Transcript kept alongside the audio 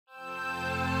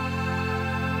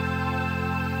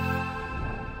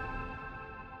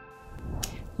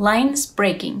Lines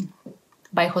Breaking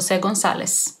by José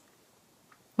González.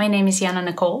 My name is Yana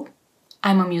Nikol.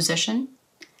 I'm a musician,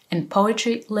 and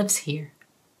poetry lives here.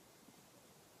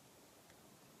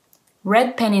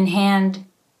 Red pen in hand,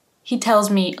 he tells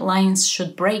me lines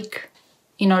should break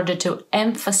in order to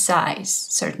emphasize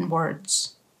certain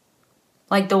words,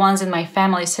 like the ones in my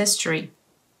family's history.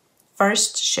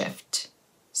 First shift,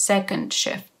 second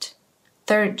shift,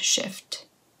 third shift.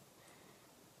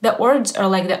 The words are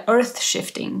like the earth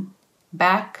shifting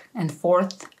back and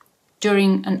forth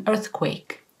during an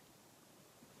earthquake.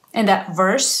 And that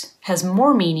verse has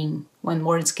more meaning when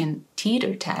words can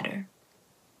teeter-tatter.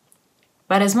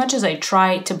 But as much as I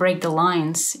try to break the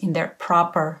lines in their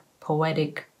proper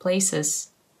poetic places,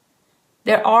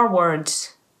 there are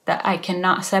words that I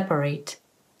cannot separate,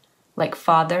 like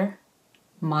father,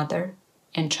 mother,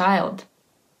 and child.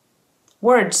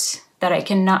 Words that I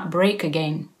cannot break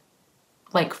again,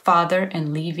 like father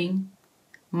and leaving,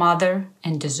 mother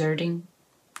and deserting,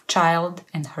 child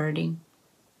and hurting.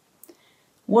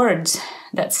 Words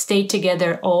that stay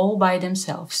together all by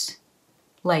themselves,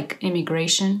 like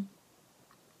immigration,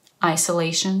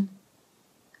 isolation,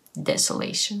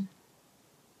 desolation.